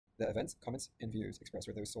The events, comments, and views expressed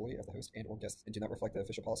are those solely of the host and/or guests and do not reflect the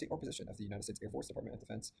official policy or position of the United States Air Force Department of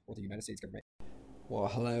Defense or the United States government. Well,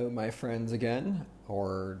 hello, my friends again,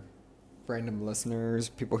 or random listeners,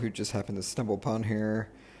 people who just happen to stumble upon here.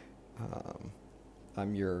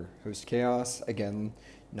 I'm your host, Chaos. Again,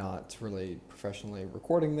 not really professionally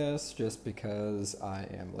recording this just because I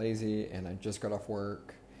am lazy and I just got off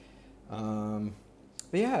work. But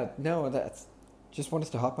yeah, no, that's just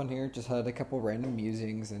wanted to hop on here, just had a couple random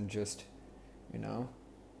musings and just,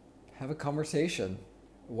 have a conversation.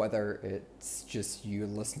 Whether it's just you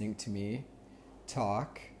listening to me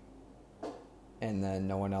talk and then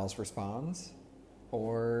no one else responds,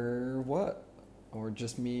 or what? Or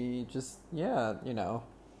just me,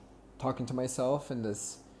 talking to myself in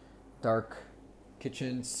this dark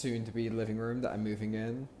kitchen, soon to be living room that I'm moving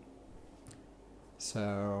in.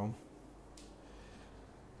 So,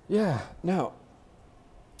 yeah, no.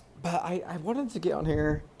 But I wanted to get on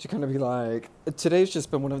here to kind of be like, today's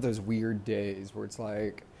just been one of those weird days where it's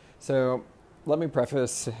like, so let me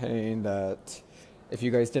preface saying that if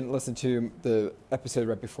you guys didn't listen to the episode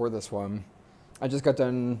right before this one, I just got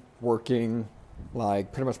done working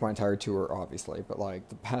like pretty much my entire tour, obviously, but like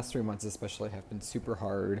the past 3 months especially have been super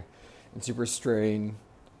hard and super strained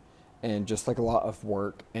and just like a lot of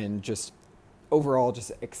work and just overall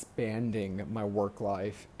just expanding my work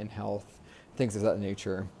life and health, things of that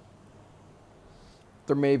nature.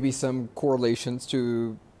 There may be some correlations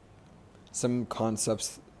to some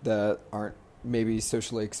concepts that aren't maybe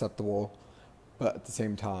socially acceptable, but at the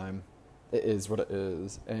same time, it is what it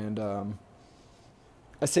is. And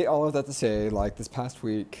I say all of that to say, like, this past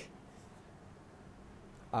week,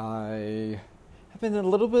 I have been a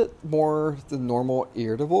little bit more than normal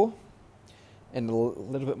irritable and a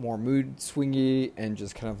little bit more mood swingy and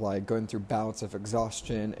just kind of like going through bouts of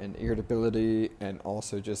exhaustion and irritability and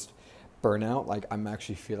also just burnout. Like, I'm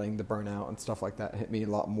actually feeling the burnout and stuff like that hit me a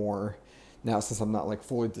lot more now since I'm not like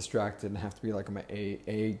fully distracted and have to be like on my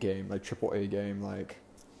A game, like triple A game, like.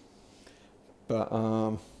 But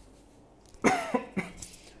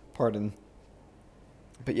pardon.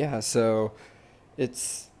 But yeah, so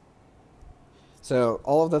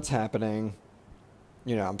all of that's happening.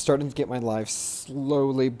 I'm starting to get my life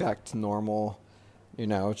slowly back to normal.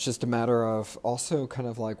 It's just a matter of also kind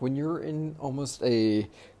of like when you're in almost a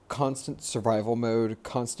constant survival mode,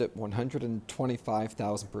 constant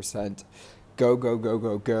 125,000% go, go, go,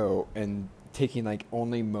 go, go, and taking like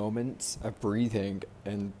only moments of breathing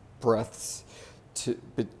and breaths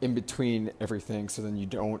in between everything so then you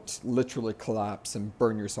don't literally collapse and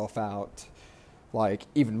burn yourself out like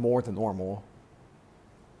even more than normal.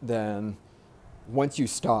 Then once you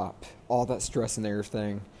stop all that stress and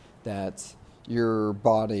everything, that your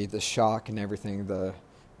body, the shock and everything,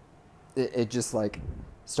 it just like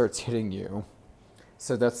starts hitting you.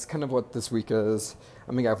 So that's kind of what this week is.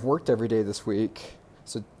 I mean, I've worked every day this week,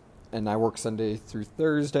 and I work Sunday through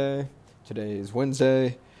Thursday. Today is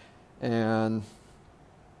Wednesday,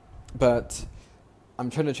 but I'm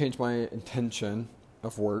trying to change my intention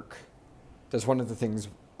of work. That's one of the things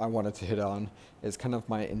I wanted to hit on, is kind of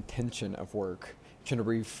my intention of work. I'm trying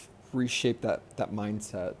to reshape that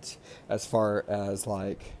mindset as far as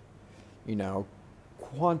like,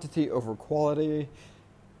 quantity over quality,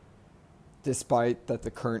 despite that the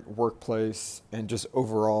current workplace and just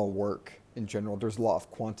overall work in general, there's a lot of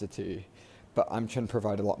quantity, but I'm trying to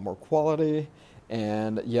provide a lot more quality.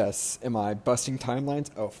 And yes, am I busting timelines?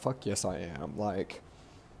 Oh, fuck yes I am. Like,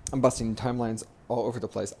 I'm busting timelines all over the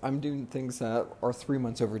place. I'm doing things that are 3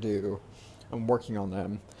 months overdue. I'm working on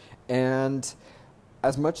them. And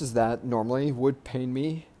as much as that normally would pain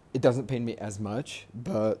me, it doesn't pain me as much,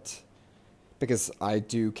 but because I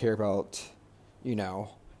do care about,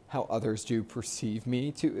 how others do perceive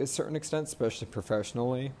me to a certain extent, especially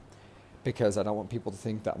professionally, because I don't want people to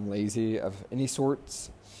think that I'm lazy of any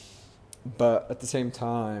sorts. But at the same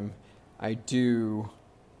time, I do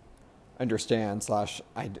understand,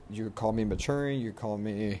 you could call me maturing, you could call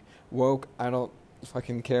me woke, I don't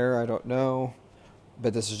fucking care, I don't know,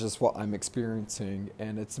 but this is just what I'm experiencing,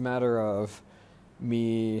 and it's a matter of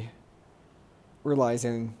me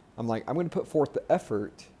realizing, I'm like, I'm going to put forth the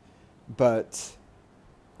effort, but,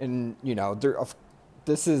 and,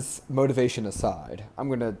 this is motivation aside, I'm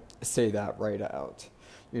going to say that right out,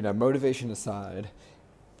 motivation aside,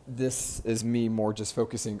 this is me more just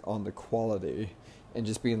focusing on the quality and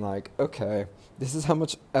just being like, okay, this is how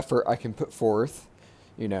much effort I can put forth,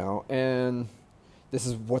 and this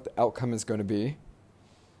is what the outcome is going to be.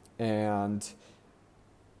 And,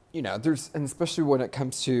 and especially when it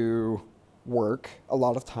comes to work, a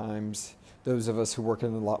lot of times, those of us who work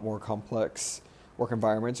in a lot more complex work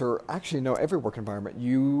environments, or actually no, every work environment,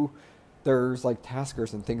 there's like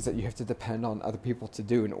taskers and things that you have to depend on other people to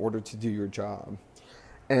do in order to do your job.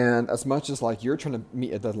 And as much as like you're trying to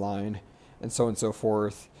meet a deadline and so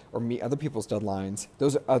forth, or meet other people's deadlines,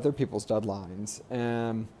 those are other people's deadlines.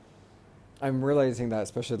 And I'm realizing that,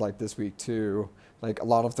 especially like this week too, like a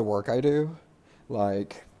lot of the work I do,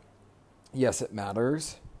 like, yes, it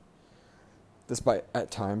matters. Despite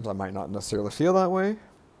at times I might not necessarily feel that way.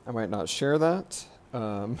 I might not share that.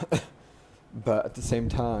 But at the same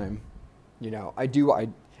time,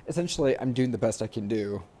 essentially I'm doing the best I can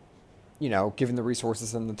do, given the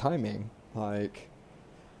resources and the timing. Like,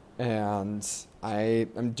 and I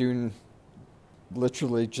am doing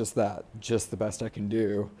literally just that, just the best I can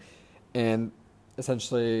do. And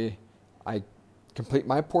essentially, I complete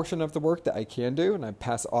my portion of the work that I can do, and I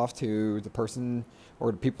pass off to the person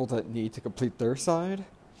or the people that need to complete their side,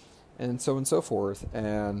 and so forth.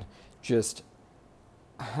 And just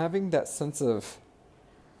having that sense of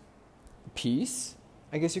peace,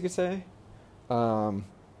 I guess you could say.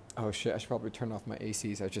 Oh shit, I should probably turn off my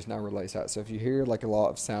ACs. I just now realized that. So if you hear like a lot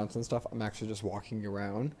of sounds and stuff, I'm actually just walking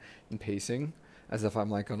around and pacing as if I'm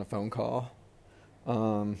like on a phone call.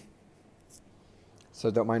 So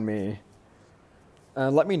don't mind me.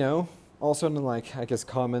 Let me know also in like, I guess,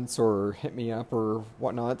 comments or hit me up or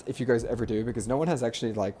whatnot if you guys ever do, because no one has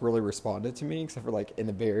actually like really responded to me except for like in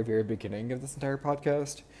the very, very beginning of this entire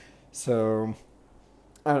podcast. So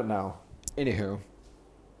I don't know. Anywho.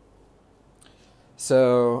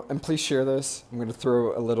 So, and please share this. I'm going to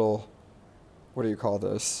throw a little, what do you call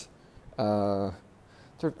this? There's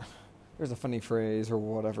a funny phrase or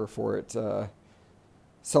whatever for it.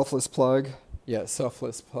 Selfless plug. Yeah,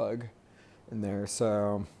 selfless plug in there.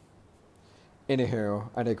 So,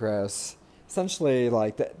 anywho, I digress. Essentially,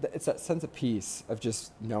 like, it's that sense of peace of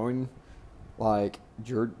just knowing, like,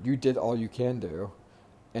 you did all you can do,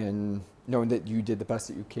 and knowing that you did the best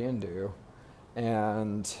that you can do,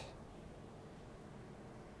 and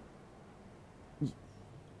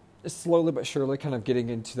slowly but surely kind of getting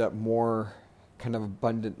into that more kind of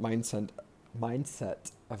abundant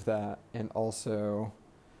mindset of that, and also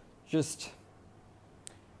just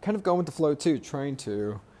kind of going with the flow too, trying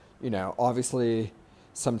to, obviously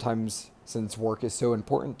sometimes since work is so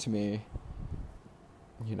important to me,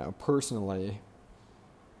 personally,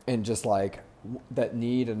 and just like that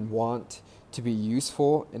need and want to be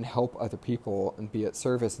useful and help other people and be at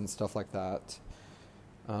service and stuff like that.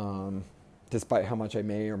 Despite how much I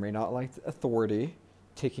may or may not like authority,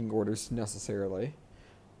 taking orders necessarily,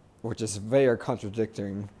 which is very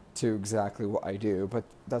contradicting to exactly what I do, but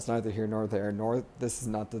that's neither here nor there, nor this is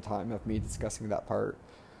not the time of me discussing that part.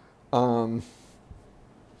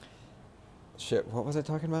 Shit, what was I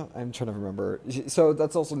talking about? I'm trying to remember. So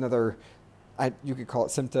that's also another, you could call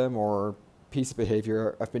it symptom or piece of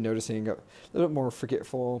behavior. I've been noticing a little bit more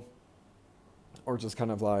forgetful, or just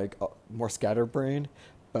kind of like more scatterbrained,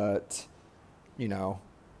 but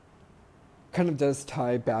kind of does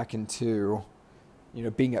tie back into,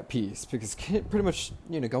 being at peace, because pretty much,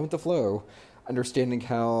 going with the flow, understanding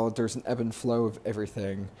how there's an ebb and flow of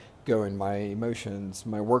everything going, my emotions,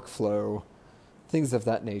 my workflow, things of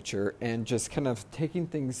that nature, and just kind of taking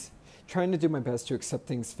things, trying to do my best to accept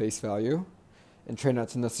things face value, and try not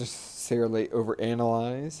to necessarily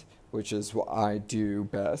overanalyze, which is what I do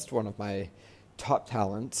best, one of my top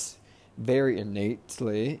talents, very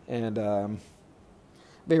innately, and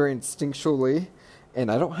very instinctually,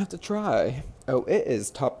 and I don't have to try. Oh, it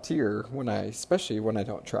is top tier especially when I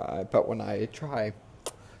don't try, but when I try,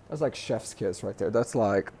 that's like chef's kiss right there. That's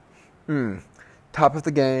like, top of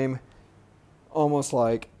the game, almost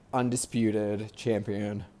like undisputed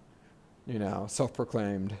champion,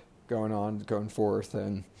 self-proclaimed, going forth,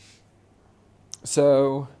 and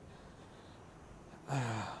so,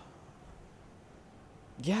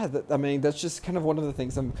 yeah, that's just kind of one of the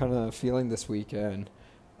things I'm kind of feeling this weekend.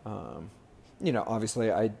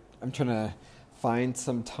 Obviously I'm trying to find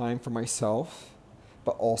some time for myself,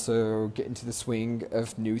 but also get into the swing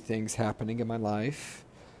of new things happening in my life,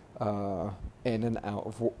 in and out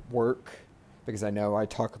of work, because I know I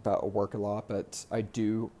talk about work a lot, but I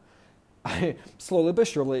slowly but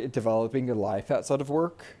surely developing a life outside of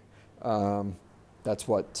work. That's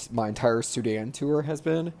what my entire Sudan tour has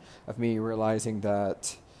been, of me realizing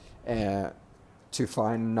that, to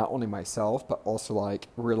find not only myself, but also like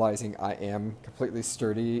realizing I am completely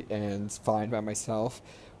sturdy and fine by myself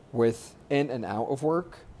with in and out of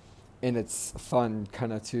work. And it's fun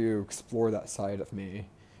kind of to explore that side of me,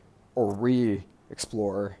 or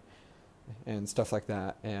re-explore and stuff like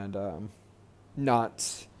that. And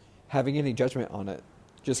not having any judgment on it,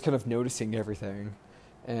 just kind of noticing everything.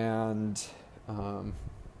 And Um,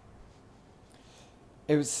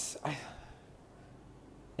 it was,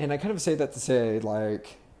 and I kind of say that to say,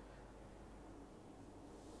 like,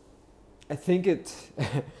 I think it,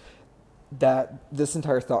 that this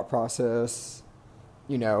entire thought process,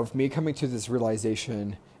 of me coming to this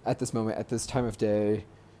realization at this moment, at this time of day,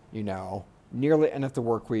 nearly end of the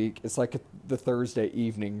work week. It's like the Thursday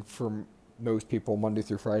evening for most people, Monday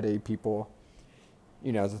through Friday people.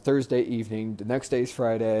 The Thursday evening, the next day's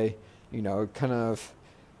Friday, kind of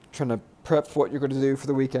trying to prep what you're going to do for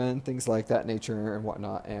the weekend, things like that nature and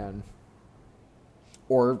whatnot,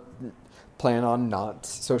 or plan on not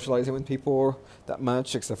socializing with people that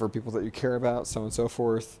much, except for people that you care about, so on and so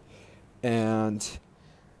forth.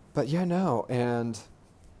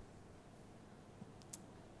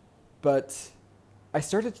 But I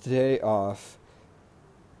started today off,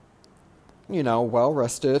 well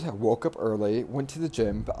rested. I woke up early, went to the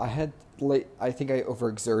gym, but I think I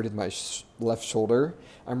overexerted my left shoulder.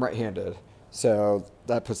 I'm right-handed, so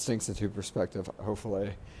that puts things into perspective,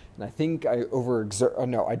 hopefully. And I think I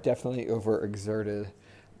definitely overexerted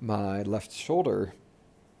my left shoulder.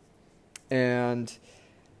 And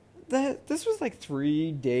this was like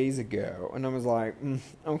 3 days ago, and I was like,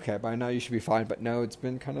 okay, by now you should be fine. But no, it's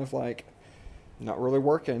been kind of like not really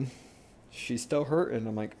working. She's still hurting.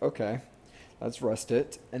 I'm like, okay, let's rest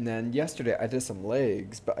it. And then yesterday I did some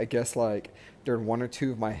legs, but I guess like during one or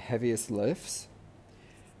two of my heaviest lifts,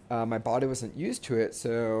 my body wasn't used to it.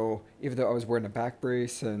 So even though I was wearing a back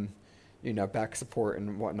brace and back support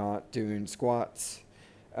and whatnot, doing squats,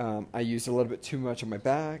 I used a little bit too much on my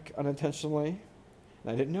back unintentionally.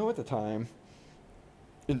 And I didn't know at the time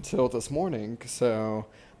until this morning. So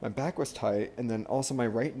my back was tight, and then also my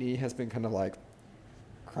right knee has been kind of like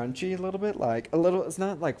crunchy a little bit, it's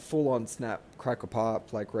not like full on snap, crackle,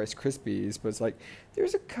 pop like Rice Krispies, but it's like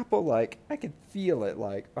there's a couple, like I could feel it,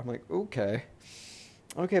 like I'm like, okay,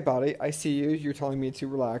 body, I see you, you're telling me to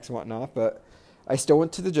relax and whatnot, but I still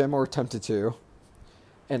went to the gym, or attempted to,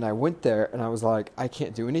 and I went there and I was like, I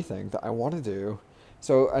can't do anything that I want to do.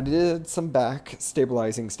 So I did some back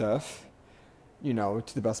stabilizing stuff,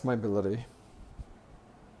 to the best of my ability.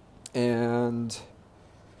 And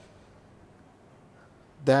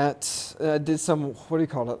that did some, what do you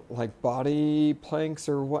call it, like body planks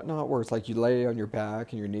or whatnot, where it's like you lay on your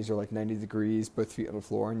back and your knees are like 90 degrees, both feet on the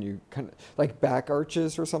floor, and you kind of, like back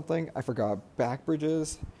arches or something. I forgot. Back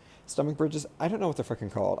bridges, stomach bridges. I don't know what they're fucking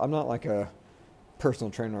called. I'm not like a personal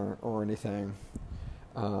trainer or anything.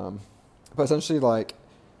 But essentially, like,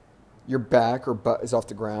 your back or butt is off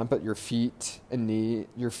the ground, but your feet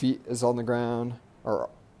is on the ground, or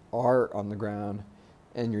are on the ground,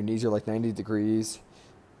 and your knees are like 90 degrees.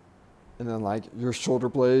 And then, like, your shoulder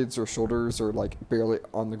blades or shoulders are like barely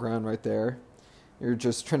on the ground right there. You're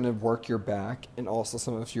just trying to work your back and also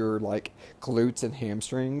some of your like glutes and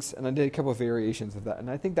hamstrings. And I did a couple of variations of that, and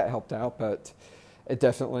I think that helped out, but it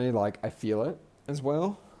definitely, like, I feel it as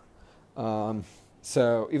well.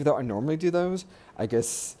 So even though I normally do those, I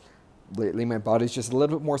guess lately my body's just a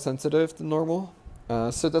little bit more sensitive than normal.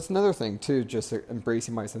 So that's another thing too, just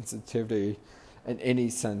embracing my sensitivity in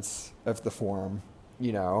any sense of the form,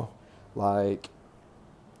 like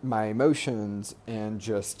my emotions and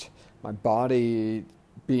just my body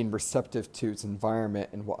being receptive to its environment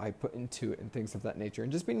and what I put into it and things of that nature.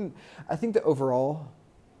 And just I think the overall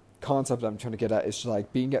concept I'm trying to get at is just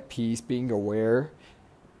like being at peace, being aware,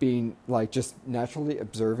 being like just naturally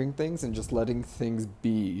observing things and just letting things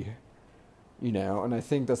be, and I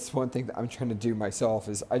think that's one thing that I'm trying to do myself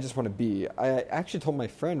is I just want to be. I actually told my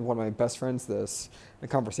friend, one of my best friends, this in a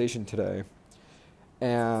conversation today,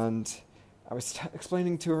 and I was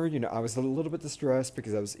explaining to her, I was a little bit distressed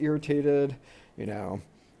because I was irritated, a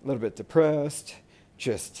little bit depressed,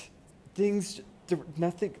 just things,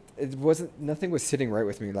 nothing was sitting right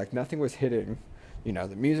with me, like nothing was hitting,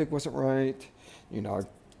 the music wasn't right, I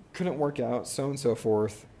couldn't work out, so on and so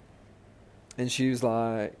forth. And she was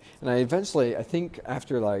like, and I think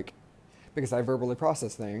after like, because I verbally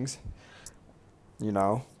process things,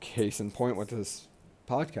 case in point with this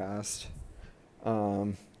podcast,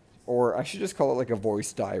 or I should just call it like a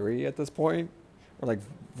voice diary at this point, or like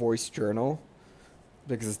voice journal,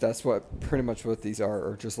 because that's pretty much what these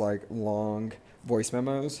are just like long voice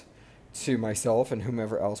memos to myself and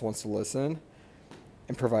whomever else wants to listen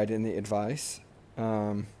and provide any advice.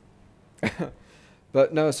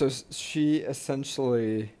 But no, so I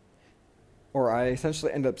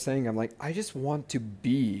essentially end up saying, I'm like, I just want to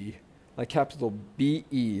be. like capital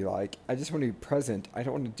BE. Like, I just want to be present. I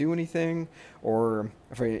don't want to do anything, or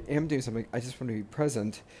if I am doing something, I just want to be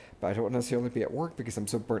present, but I don't necessarily be at work because I'm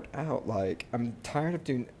so burnt out. Like, I'm tired of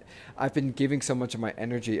doing, I've been giving so much of my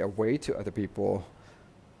energy away to other people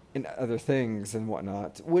and other things and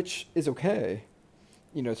whatnot, which is okay,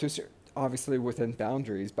 obviously within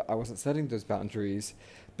boundaries, but I wasn't setting those boundaries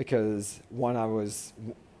because I was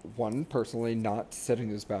one personally not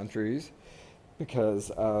setting those boundaries because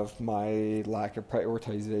of my lack of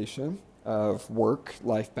prioritization of work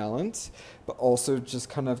life balance, but also just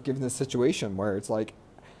kind of given the situation where it's like,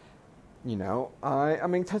 I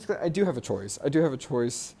mean, technically, I do have a choice. I do have a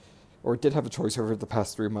choice, or did have a choice over the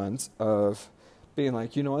past 3 months of being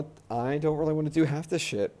like, you know what, I don't really want to do half this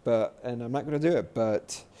shit, and I'm not going to do it.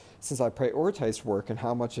 But since I prioritized work and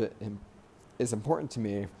how much it is important to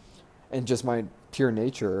me, and just my pure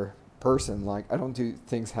nature person, like, I don't do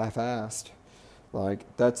things half-assed. Like,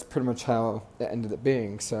 that's pretty much how it ended up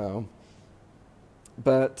being. So,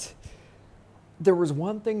 but there was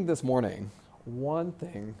one thing this morning,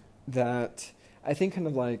 that I think kind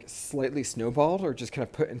of like slightly snowballed or just kind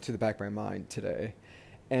of put into the back of my mind today.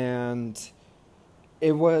 And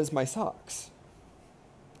it was my socks.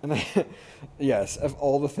 And yes, of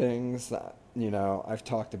all the things that, I've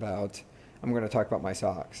talked about, I'm going to talk about my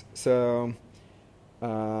socks. So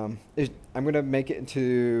I'm going to make it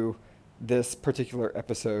into this particular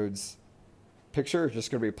episode's picture. It's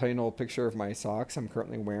just going to be a plain old picture of my socks I'm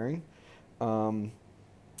currently wearing. One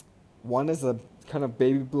is a kind of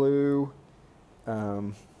baby blue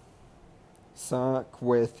sock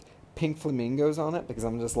with pink flamingos on it because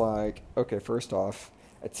I'm just like, okay, first off,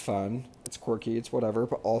 it's fun, it's quirky, it's whatever,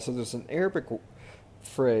 but also there's an Arabic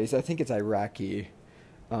phrase, I think it's Iraqi.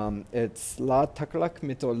 It's La taklak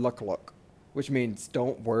mito lukluk, which means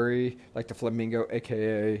don't worry, like the flamingo,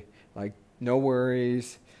 aka like no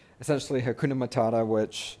worries. Essentially Hakuna Matata,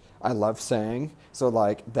 which I love saying. So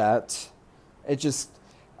like that, it just,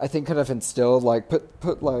 I think kind of instilled like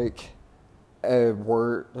put like a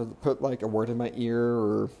word in my ear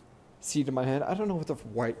or seed in my head. I don't know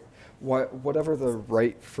whatever the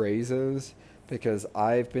right phrase is, because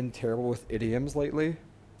I've been terrible with idioms lately,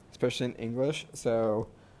 especially in English. So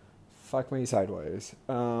fuck me sideways.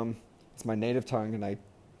 It's my native tongue and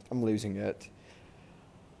I'm losing it.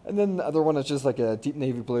 And then the other one is just like a deep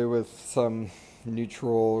navy blue with some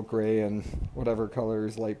neutral gray and whatever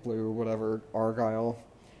colors, light blue, whatever, argyle.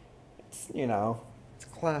 It's, it's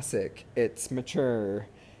classic. It's mature.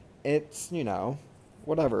 It's,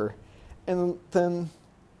 whatever. And then,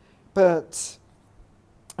 but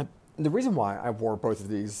the reason why I wore both of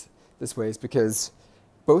these this way is because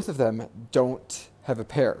both of them don't have a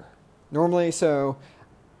pair. Normally, so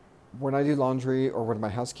when I do laundry or when my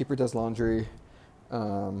housekeeper does laundry,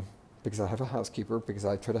 because I have a housekeeper, because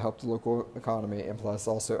I try to help the local economy, and plus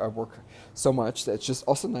also I work so much that it's just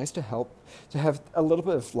also nice to have a little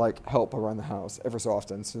bit of like help around the house every so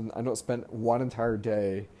often, so I don't spend one entire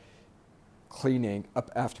day cleaning up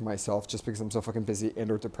after myself just because I'm so fucking busy and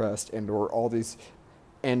or depressed and or all these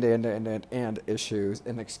and issues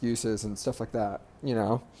and excuses and stuff like that,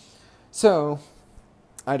 So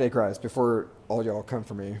I digress before all y'all come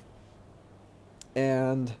for me.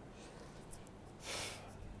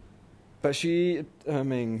 But she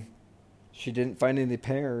didn't find any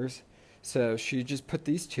pairs, so she just put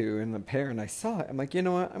these two in the pair, and I saw it. I'm like, you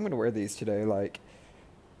know what? I'm going to wear these today. Like,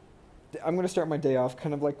 I'm going to start my day off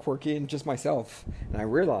kind of like quirky and just myself. And I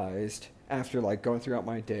realized after like going throughout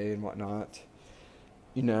my day and whatnot,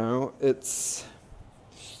 it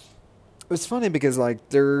was funny because like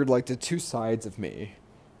they're like the two sides of me.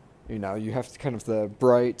 You have kind of the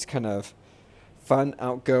bright, kind of fun,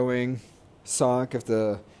 outgoing sock of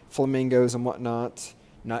the flamingos and whatnot.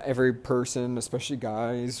 Not every person, especially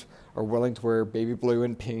guys, are willing to wear baby blue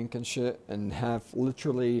and pink and shit and have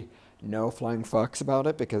literally no flying fucks about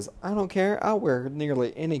it, because I don't care. I'll wear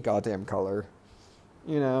nearly any goddamn color.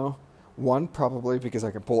 One, probably because I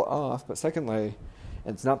can pull it off, but secondly,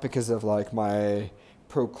 it's not because of like my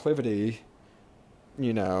proclivity,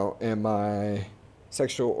 and my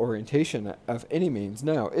sexual orientation of any means.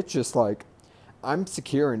 No, it's just like I'm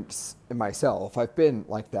secure in myself. I've been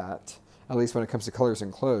like that, at least when it comes to colors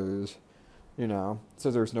and clothes, so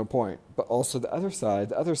there's no point. But also the other side,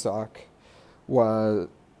 the other sock was,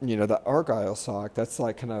 the argyle sock. That's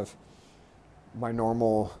like kind of my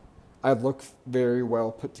normal, I look very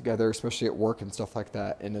well put together, especially at work and stuff like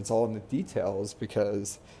that. And it's all in the details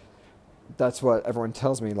because that's what everyone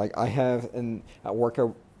tells me. Like I have at work,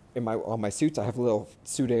 on my suits, I have a little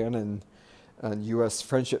Sudan and U.S.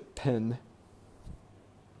 friendship pin.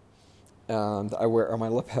 that I wear on my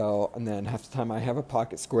lapel, and then half the time I have a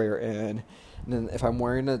pocket square in. And then if I'm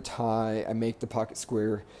wearing a tie, I make the pocket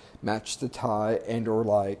square match the tie and or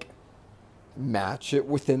like match it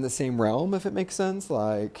within the same realm, if it makes sense.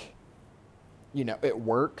 Like, it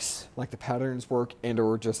works, like the patterns work, and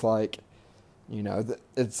or just like,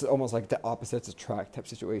 it's almost like the opposites attract type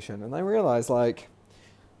situation. And I realize like,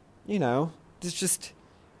 it's just,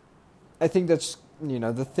 I think that's,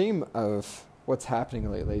 the theme of what's happening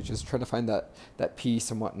lately, just trying to find that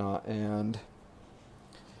peace and whatnot. And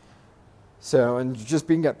so, and just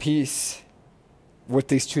being at peace with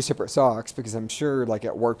these two separate socks, because I'm sure like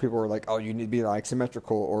at work people are like, oh, you need to be like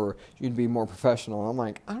symmetrical or you need to be more professional. I'm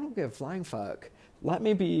like, I don't give a flying fuck. Let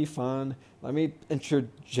me be fun. Let me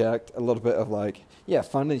interject a little bit of like,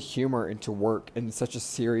 fun and humor into work in such a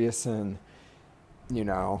serious and,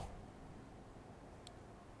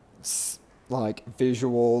 like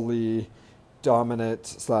visually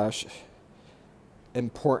dominant /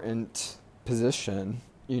 important position,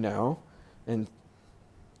 and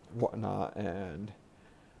whatnot. And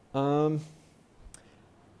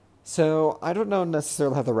so I don't know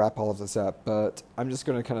necessarily how to wrap all of this up, but I'm just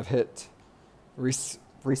going to kind of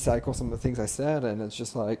recycle some of the things I said. And it's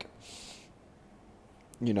just like,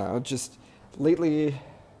 just lately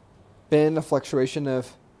been a fluctuation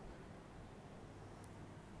of,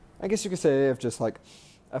 I guess you could say, of just like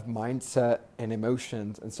of mindset and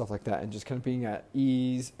emotions and stuff like that, and just kind of being at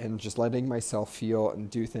ease and just letting myself feel and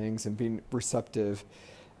do things and being receptive,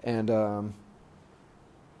 and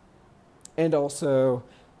also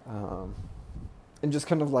and just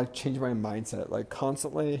kind of like change my mindset, like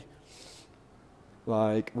constantly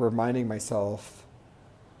like reminding myself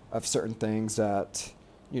of certain things that,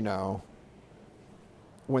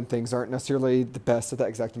 when things aren't necessarily the best at that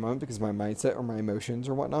exact moment because of my mindset or my emotions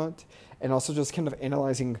or whatnot. And also just kind of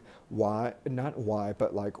analyzing not why,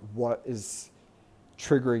 but like what is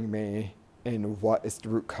triggering me and what is the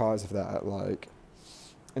root cause of that. Like,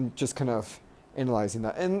 and just kind of analyzing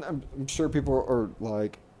that. And I'm sure people are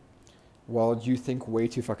like, well, you think way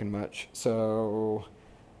too fucking much. So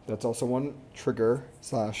that's also one trigger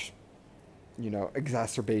 /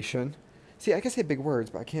 exacerbation. See, I can say big words,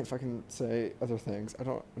 but I can't fucking say other things. I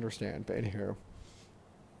don't understand, but anywho.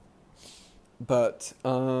 But,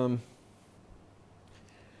 I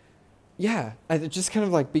just kind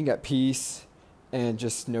of like being at peace and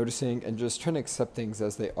just noticing and just trying to accept things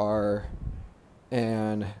as they are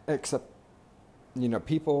and accept,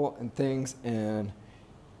 people and things, and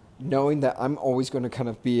knowing that I'm always going to kind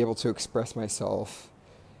of be able to express myself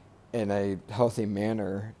in a healthy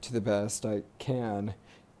manner to the best I can,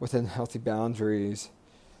 within healthy boundaries,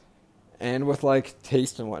 and with like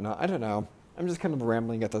taste and whatnot. I don't know. I'm just kind of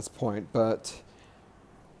rambling at this point, but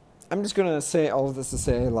I'm just gonna say all of this to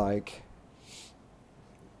say like,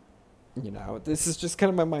 this is just kind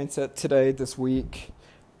of my mindset today, this week.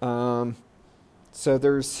 So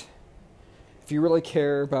if you really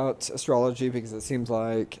care about astrology, because it seems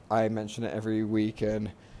like I mention it every week,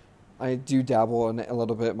 and I do dabble in it a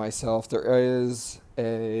little bit myself. There is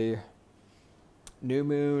a new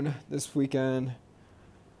moon this weekend.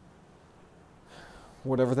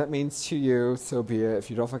 Whatever that means to you, so be it. If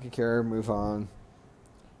you don't fucking care, move on.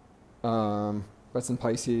 That's in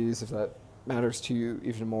Pisces, if that matters to you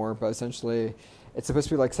even more. But essentially, it's supposed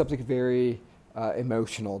to be like something very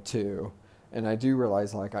emotional too. And I do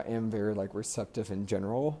realize like I am very like receptive in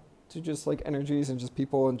general to just like energies and just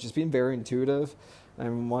people and just being very intuitive. And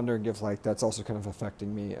I'm wondering if like that's also kind of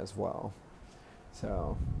affecting me as well.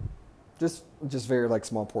 So just very like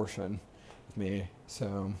small portion of me.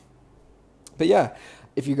 So, but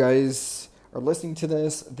if you guys are listening to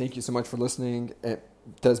this, thank you so much for listening. It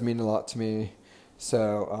does mean a lot to me.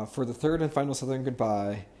 So for the third and final Southern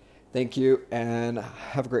goodbye, thank you and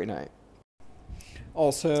have a great night.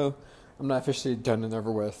 Also, I'm not officially done and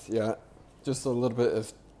over with yet. Just a little bit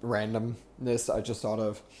of randomness I just thought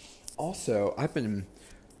of. Also, I've been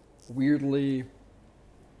weirdly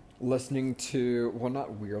listening to, well,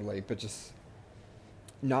 not weirdly, but just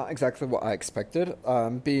not exactly what I expected.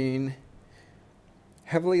 Being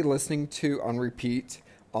heavily listening to, on repeat,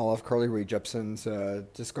 all of Carly Rae Jepsen's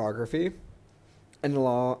discography, and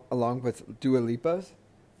along with Dua Lipa's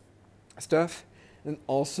stuff, and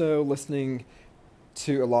also listening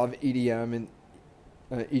to a lot of EDM and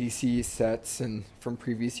EDC sets and from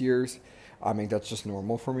previous years. I mean, that's just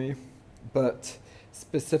normal for me. But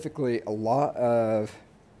specifically, a lot of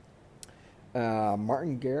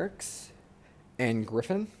Martin Garrix and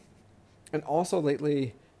Griffin, and also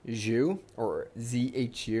lately Zhu, or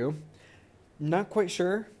ZHU, not quite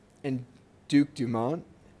sure, and Duke Dumont.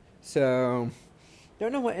 So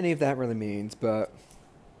don't know what any of that really means, but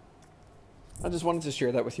I just wanted to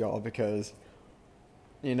share that with y'all because,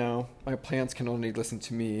 my plants can only listen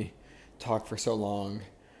to me talk for so long.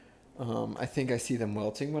 I think I see them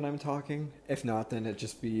wilting when I'm talking. If not, then it'd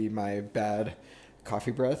just be my bad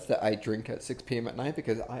coffee breath that I drink at 6 p.m. at night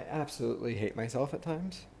because I absolutely hate myself at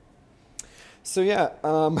times. So yeah,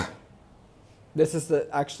 this is the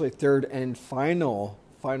actually third and final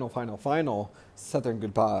Southern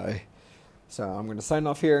goodbye. So I'm going to sign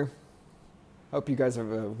off here. Hope you guys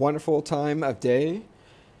have a wonderful time of day.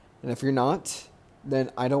 And if you're not, then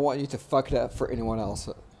I don't want you to fuck it up for anyone else.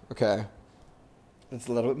 Okay? It's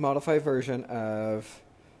a little bit modified version of,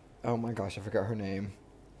 oh my gosh, I forgot her name.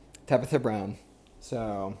 Tabitha Brown.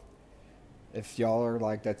 So, if y'all are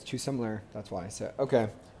like, that's too similar, that's why. So, okay.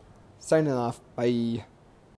 Signing off. Bye.